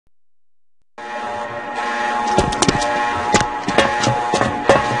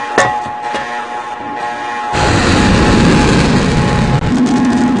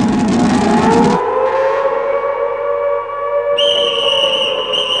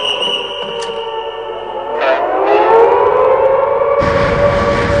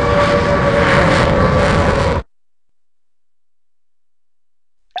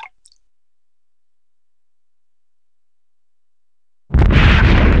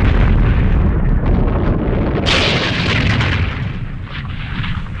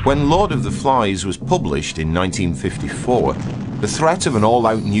When Lord of the Flies was published in 1954, the threat of an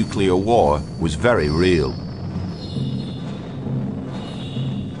all-out nuclear war was very real.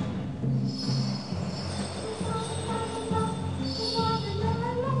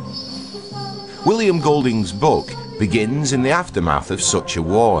 William Golding's book begins in the aftermath of such a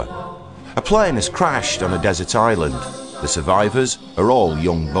war. A plane has crashed on a desert island. The survivors are all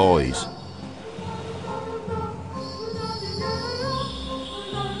young boys.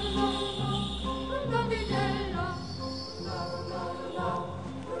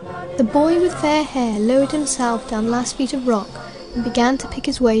 The boy with fair hair lowered himself down the last feet of rock and began to pick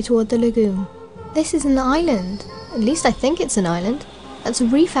his way toward the lagoon. This is an island. At least I think it's an island. That's a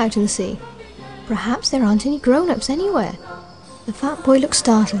reef out in the sea. Perhaps there aren't any grown-ups anywhere. The fat boy looked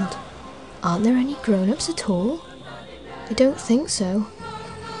startled. Aren't there any grown-ups at all? I don't think so.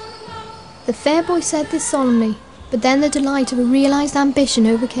 The fair boy said this solemnly, but then the delight of a realised ambition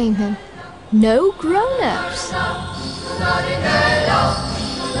overcame him. No grown-ups!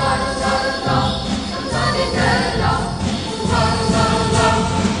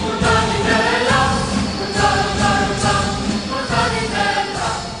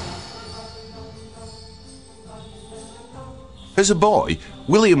 As a boy,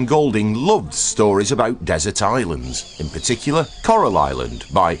 William Golding loved stories about desert islands, in particular Coral Island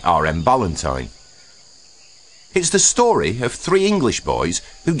by R.M. Ballantyne. It's the story of 3 English boys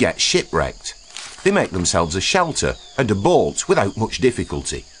who get shipwrecked. They make themselves a shelter and a boat without much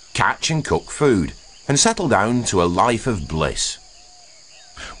difficulty, catch and cook food, and settle down to a life of bliss.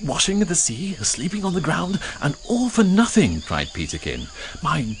 "Washing in the sea, sleeping on the ground, and all for nothing," cried Peterkin.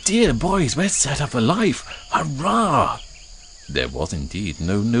 "My dear boys, we're set up for life! Hurrah!" There was indeed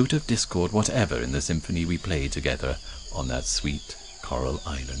no note of discord whatever in the symphony we played together on that sweet Coral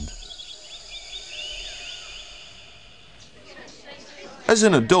Island. As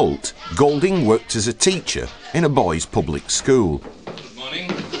an adult, Golding worked as a teacher in a boys' public school. Good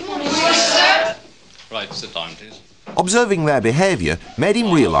morning. Good morning, sir. Right, sit down, please. Observing their behaviour made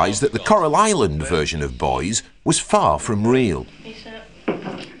him realise that the Coral Island version of boys was far from real.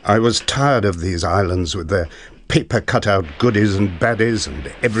 I was tired of these islands with their paper cut-out goodies and baddies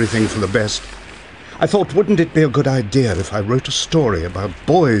and everything for the best. I thought, wouldn't it be a good idea if I wrote a story about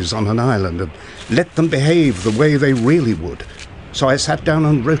boys on an island and let them behave the way they really would? So I sat down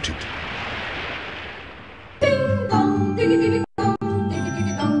and wrote it.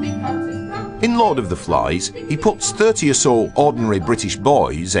 In Lord of the Flies, he puts 30 or so ordinary British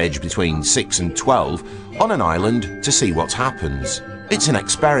boys, aged between 6 and 12, on an island to see what happens. It's an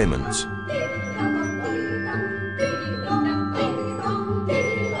experiment.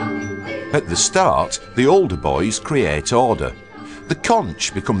 At the start, the older boys create order. The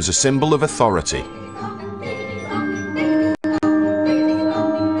conch becomes a symbol of authority.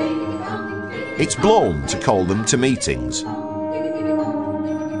 It's blown to call them to meetings.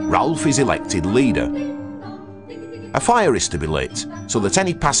 Ralph is elected leader. A fire is to be lit so that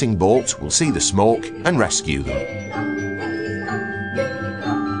any passing boat will see the smoke and rescue them.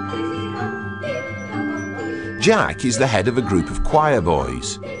 Jack is the head of a group of choir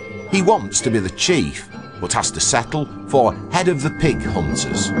boys. He wants to be the chief, but has to settle for head of the pig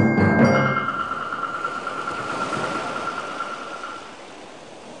hunters.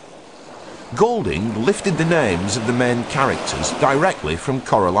 Golding lifted the names of the main characters directly from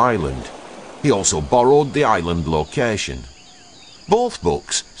Coral Island. He also borrowed the island location. Both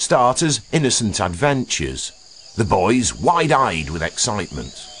books start as innocent adventures, the boys wide-eyed with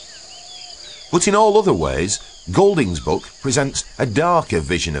excitement. But in all other ways, Golding's book presents a darker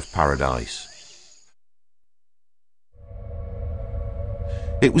vision of paradise.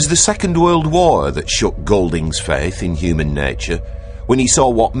 It was the Second World War that shook Golding's faith in human nature when he saw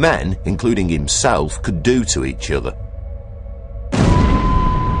what men, including himself, could do to each other.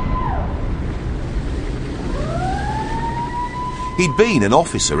 He'd been an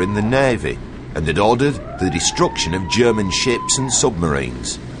officer in the Navy and had ordered the destruction of German ships and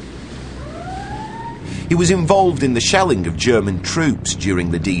submarines. He was involved in the shelling of German troops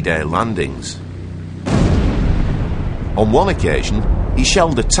during the D-Day landings. On one occasion, he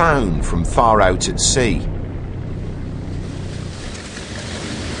shelled a town from far out at sea.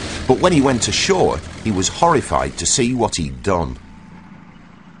 But when he went ashore, he was horrified to see what he'd done.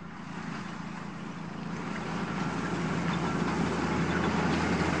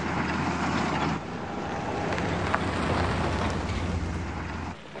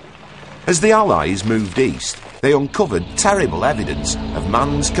 As the Allies moved east, they uncovered terrible evidence of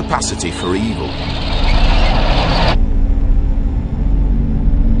man's capacity for evil.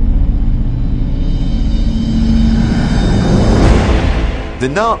 The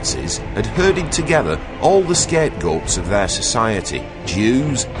Nazis had herded together all the scapegoats of their society: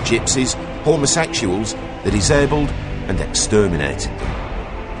 Jews, gypsies, homosexuals, the disabled, and exterminated them.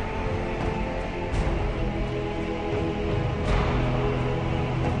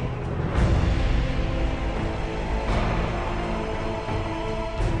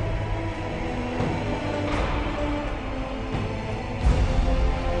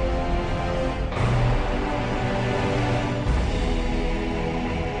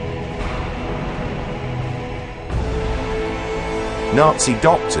 Nazi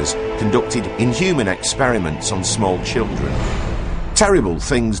doctors conducted inhuman experiments on small children. Terrible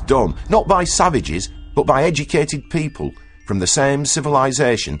things done, not by savages, but by educated people from the same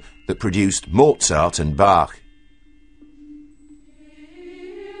civilization that produced Mozart and Bach.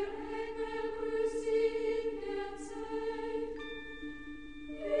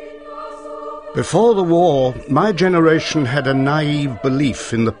 Before the war, my generation had a naive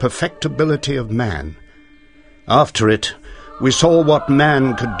belief in the perfectibility of man. After it, we saw what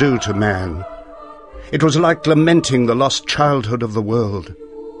man could do to man. It was like lamenting the lost childhood of the world.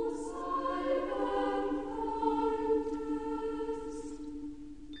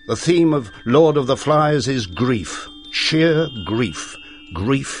 The theme of Lord of the Flies is grief, sheer grief,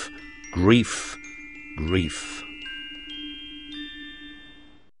 grief, grief, grief.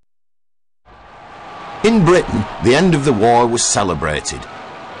 In Britain, the end of the war was celebrated.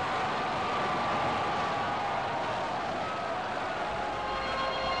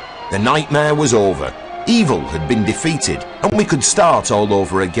 The nightmare was over. Evil had been defeated, and we could start all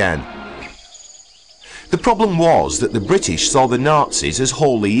over again. The problem was that the British saw the Nazis as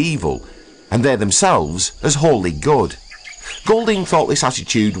wholly evil, and they themselves as wholly good. Golding thought this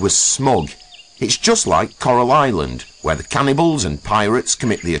attitude was smug. It's just like Coral Island, where the cannibals and pirates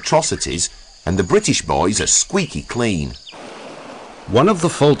commit the atrocities, and the British boys are squeaky clean. One of the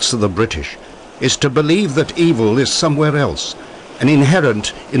faults of the British is to believe that evil is somewhere else, and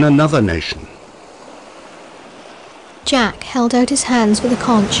inherent in another nation. Jack held out his hands with a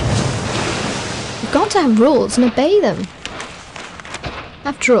conch. We've got to have rules and obey them.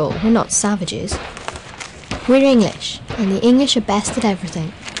 After all, we're not savages. We're English, and the English are best at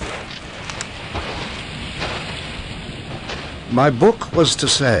everything. My book was to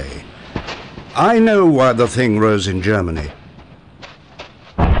say, I know why the thing rose in Germany.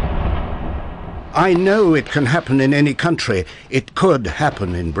 I know it can happen in any country. It could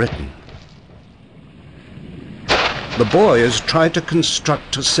happen in Britain. The boys try to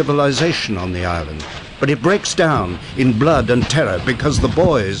construct a civilization on the island, but it breaks down in blood and terror because the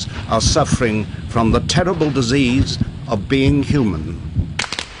boys are suffering from the terrible disease of being human.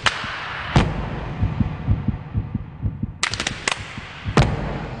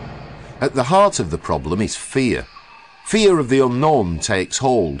 At the heart of the problem is fear. Fear of the unknown takes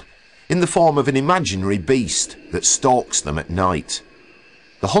hold, in the form of an imaginary beast that stalks them at night.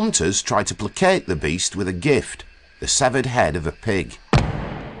 The hunters try to placate the beast with a gift, the severed head of a pig.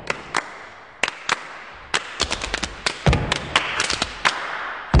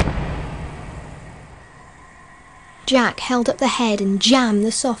 Jack held up the head and jammed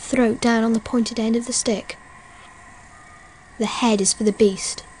the soft throat down on the pointed end of the stick. The head is for the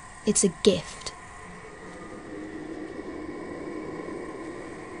beast. It's a gift.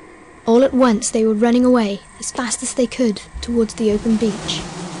 All at once they were running away, as fast as they could, towards the open beach.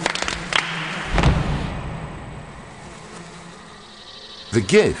 The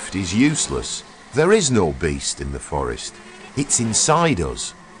gift is useless. There is no beast in the forest. It's inside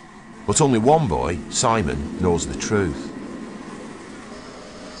us. But only one boy, Simon, knows the truth.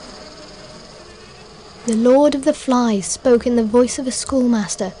 The Lord of the Flies spoke in the voice of a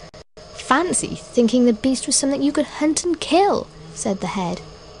schoolmaster. Fancy thinking the beast was something you could hunt and kill, said the head.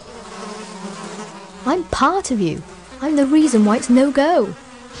 I'm part of you. I'm the reason why it's no-go.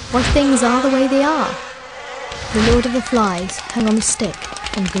 Why things are the way they are. The Lord of the Flies hung on the stick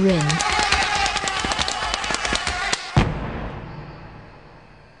and grinned.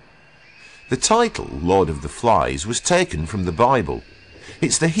 The title, Lord of the Flies, was taken from the Bible.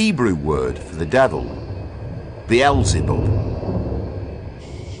 It's the Hebrew word for the devil, Beelzebub.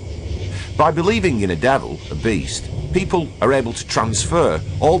 By believing in a devil, a beast, people are able to transfer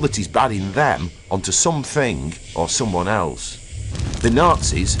all that is bad in them onto something or someone else. The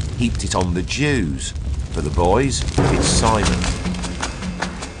Nazis heaped it on the Jews. For the boys, it's Simon.